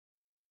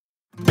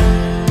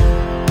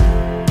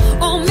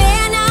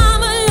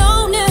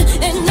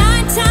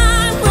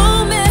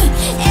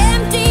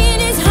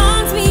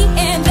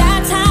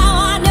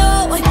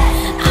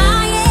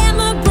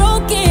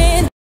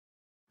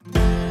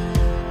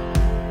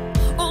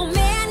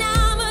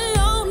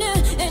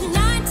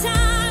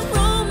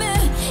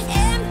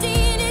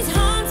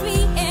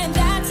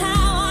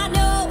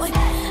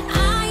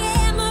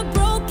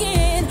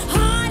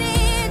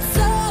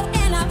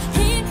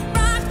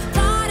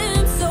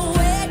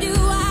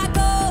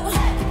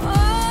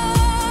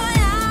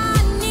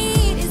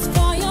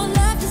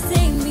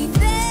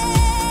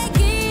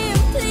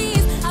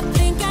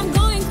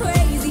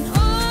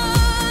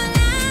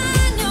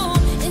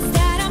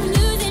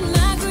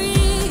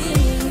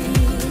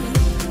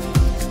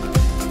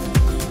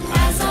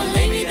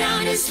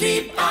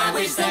sleep, I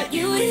wish that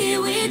you were here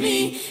with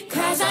me,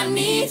 'cause I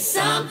need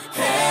some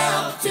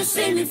help to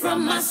save me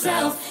from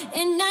myself.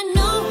 And I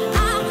know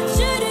I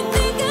shouldn't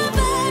think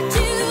about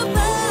you,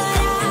 but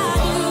I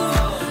do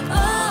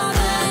all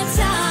the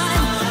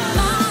time.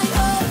 My,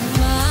 oh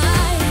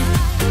my.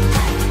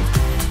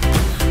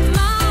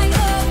 My,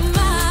 oh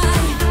my.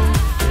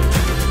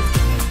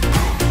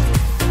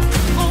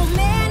 Oh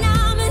man,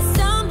 I'm a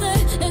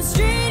stumbler, a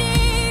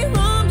straight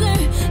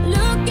rumbler,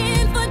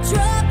 looking for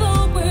trouble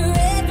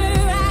wherever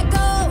I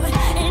go.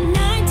 And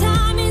night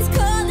time is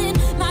calling,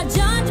 my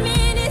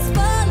judgment is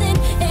falling,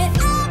 and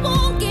I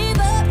won't give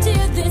up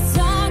till the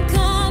sun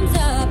comes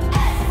up.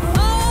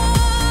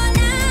 All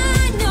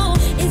I know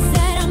is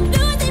that I'm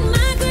losing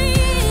my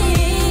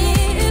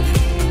grip.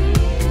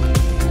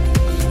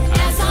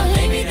 As I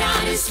lay me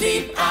down to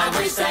sleep, I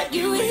wish that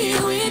you were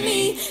here with me,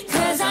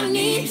 'cause I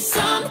need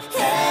some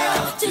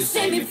help to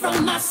save me from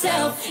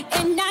myself.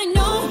 And I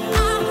know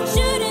I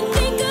shouldn't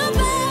think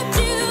about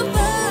you,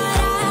 but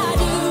I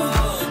do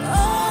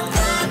all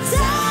the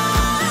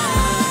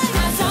time.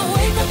 As I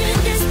wake up in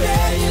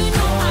despair, you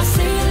know I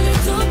say a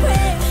little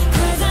prayer,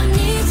 'cause I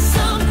need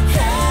some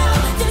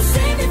help to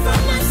save me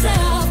from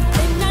myself.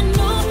 And I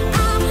know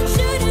I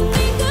shouldn't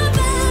think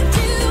about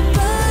you,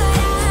 but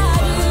I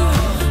do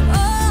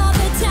all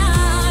the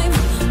time.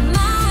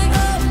 My,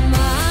 oh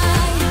my.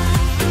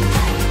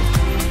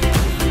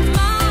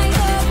 My,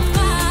 oh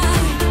my.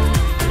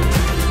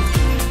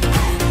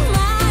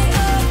 My,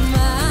 oh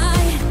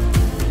my.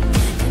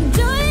 And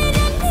darling,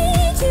 I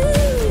need you.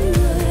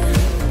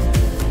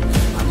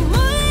 I'm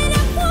more than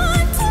I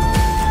want to.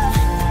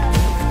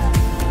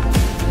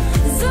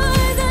 So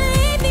as I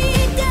lay me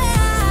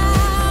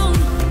down,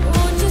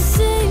 won't you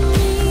save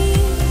me?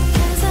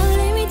 As I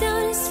lay me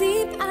down to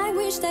sleep, I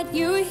wish that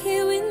you were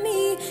here with me,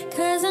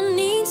 'cause I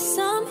need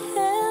some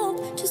help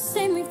to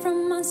save me from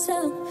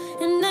myself.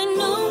 And I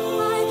know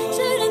I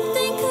shouldn't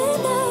think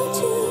about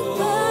you,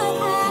 but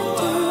I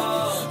do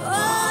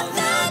all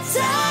the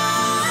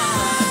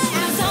time.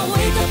 As I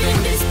wake up in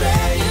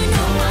despair, you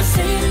know I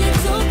say a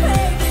little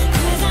prayer,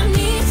 'cause I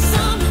need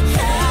some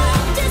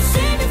help to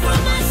save me from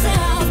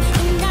myself.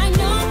 And I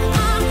know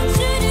I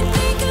shouldn't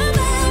think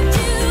about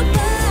you,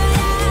 but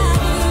I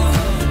do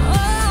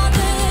all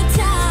the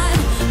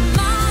time.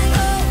 My,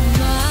 oh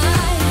my.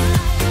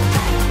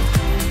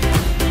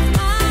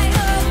 My,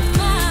 oh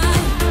my.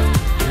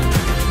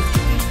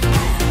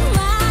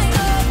 My,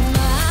 oh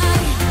my.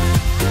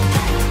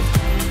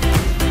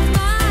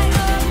 My,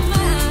 oh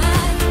my.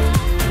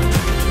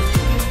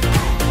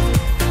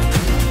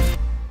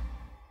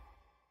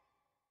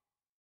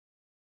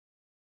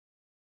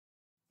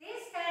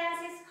 This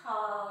dance is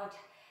called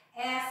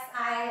As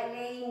I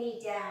Lay Me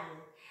Down.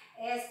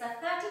 It's the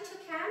 32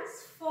 counts,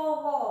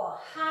 4 wall,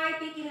 high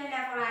beginner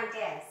level line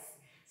dance,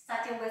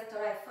 starting with the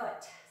right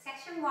foot.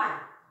 Section 1.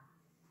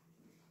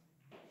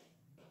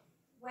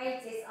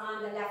 Weight is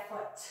on the left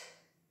foot.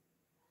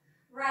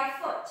 Right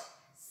foot,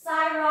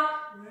 side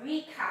rock,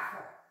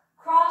 recover,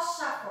 cross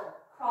shuffle,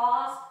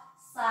 cross,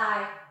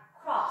 side,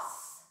 cross.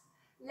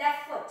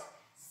 Left foot,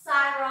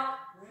 side rock,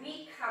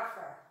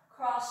 recover,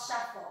 cross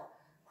shuffle,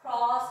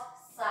 cross,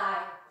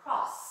 side,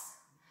 cross.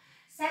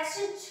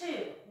 Section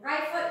 2,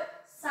 right foot,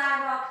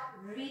 side rock,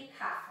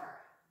 recover,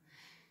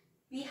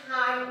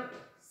 behind,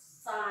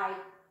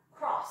 side,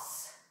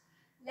 cross.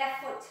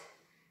 Left foot,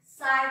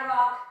 side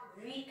rock,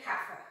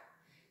 recover,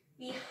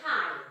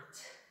 behind.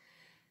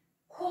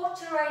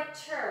 Quarter right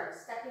turn,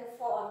 stepping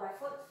forward, right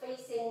foot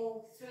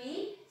facing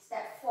 3,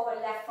 step forward,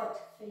 left foot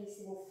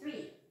facing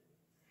 3.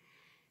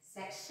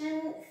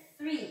 Section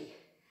 3,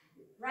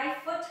 right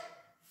foot,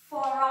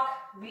 4 rock,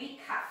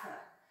 recover,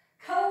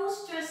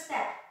 coaster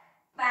step,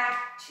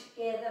 back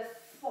together,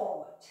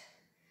 forward.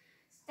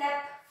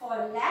 Step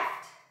forward,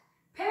 left,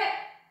 pivot,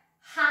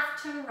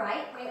 half turn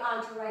right, weight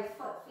onto right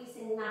foot,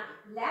 facing 9,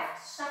 left,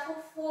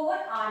 shuffle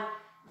forward on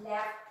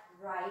left,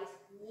 right,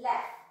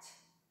 left.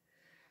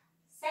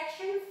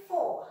 Section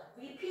 4,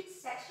 repeat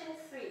section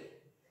 3.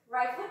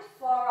 Right foot,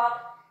 4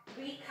 rock,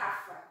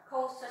 recover,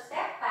 coaster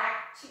step,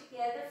 back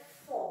together,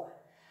 forward.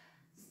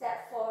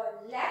 Step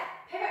forward,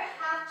 left, pivot,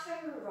 half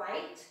turn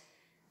right,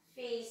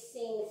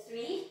 facing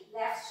 3,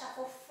 left,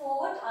 shuffle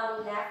forward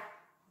on left,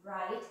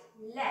 right,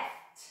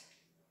 left.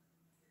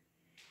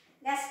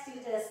 Let's do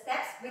the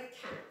steps with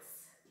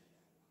counts.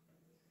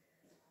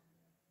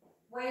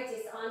 Weight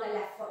is on the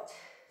left foot.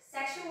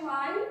 Section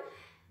 1,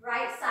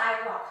 right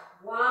side rock.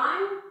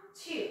 1,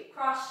 2,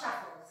 cross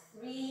shuffle,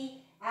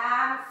 3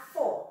 and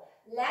 4.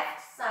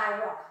 Left side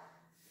rock,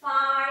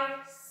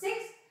 5,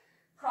 6,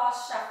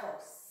 cross shuffle,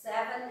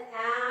 7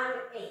 and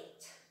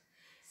 8.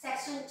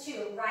 Section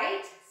 2,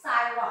 right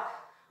side rock,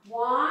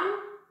 1,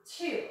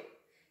 2,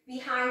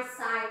 behind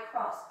side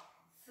cross,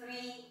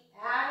 3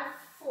 and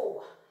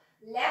 4.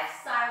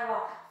 Left side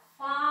rock,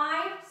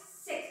 5,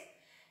 6,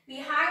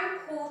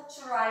 behind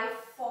quarter right,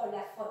 4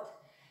 left foot,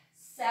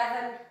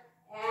 7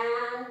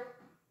 and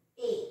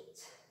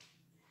 8.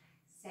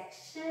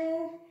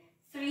 Section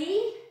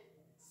 3,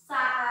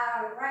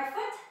 right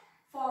foot,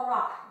 4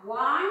 rock,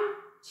 1,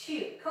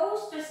 2,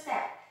 coaster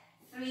step,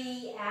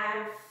 3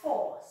 and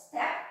 4.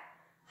 Step,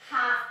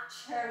 half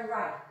turn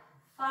right.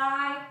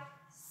 5,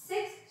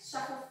 6,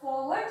 shuffle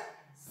forward.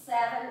 7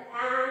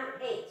 and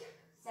 8.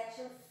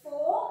 Section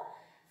 4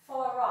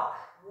 for rock.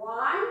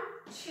 1,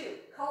 2,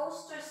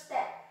 coaster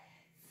step.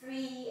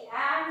 3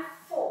 and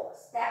 4.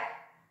 Step,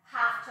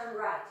 half turn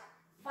right.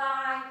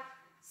 5,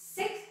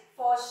 6,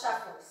 4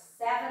 shuffle.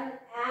 7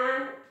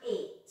 and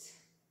 8.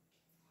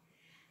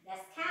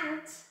 Let's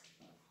count.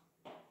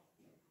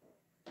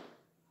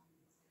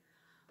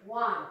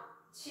 1,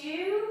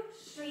 2,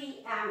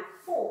 3 and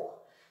 4.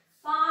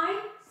 5,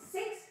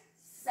 6,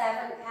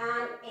 7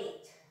 and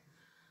 8.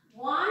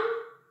 1,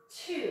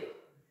 2,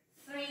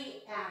 3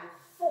 and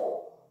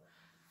 4.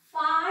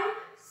 5,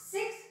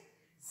 6,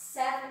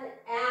 7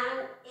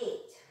 and 8.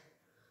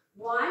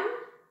 1,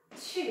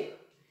 2,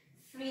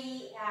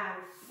 3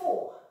 and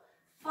 4.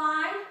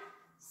 5,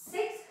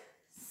 6,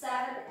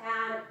 7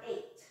 and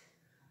 8.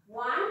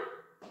 1,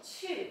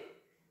 2,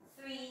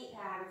 3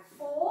 and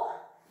 4.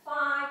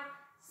 5,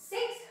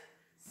 6,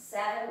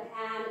 7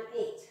 and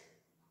 8.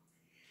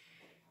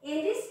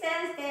 In this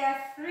dance, there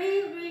are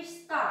 3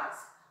 restarts,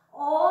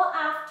 all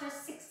after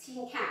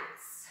 16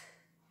 counts.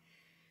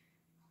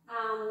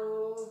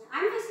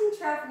 I'm using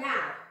 12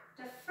 now.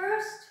 The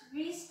first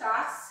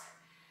restarts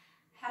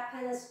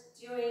happens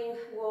during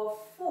wall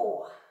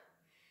 4.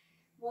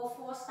 Wall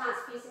 4 starts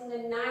facing the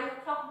 9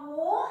 o'clock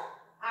wall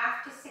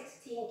after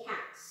 16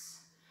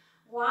 counts.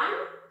 1,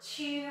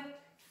 2,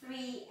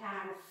 3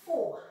 and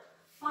 4.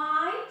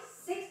 5,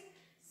 6,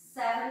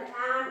 7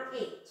 and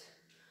 8.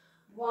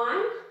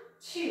 1,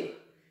 2,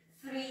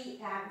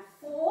 3 and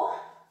 4.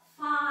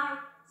 5,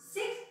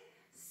 6,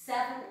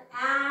 7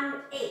 and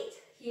 8.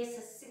 Here's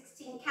the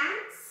 16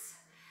 counts.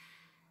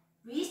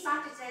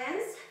 Restart the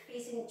dance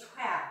facing 12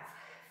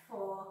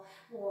 for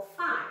wall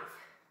 5.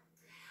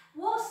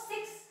 Wall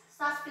 6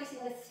 starts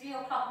facing the 3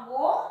 o'clock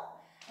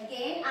wall,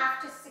 again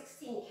after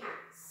 16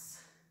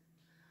 counts.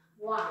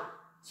 1,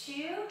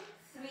 2,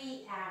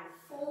 3 and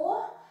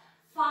 4.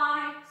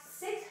 5,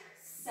 6,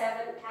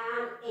 7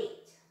 and 8.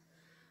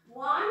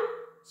 1,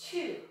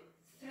 2,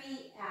 3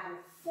 and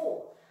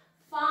 4.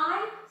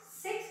 5,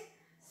 6,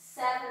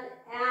 7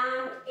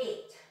 and 8.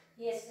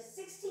 Here's the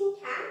 16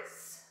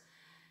 counts.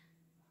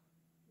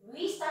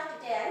 Restart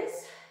the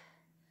dance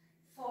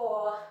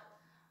for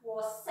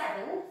wall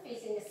 7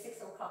 facing the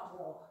 6 o'clock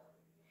wall.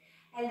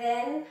 And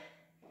then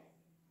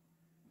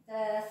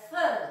the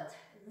third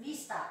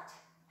restart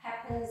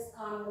happens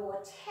on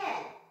wall 10.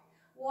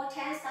 Wall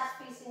 10 starts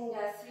facing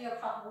the 3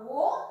 o'clock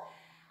wall.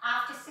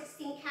 After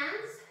 16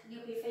 counts,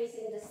 you'll be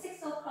facing the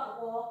 6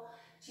 o'clock wall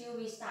to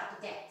restart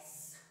the dance.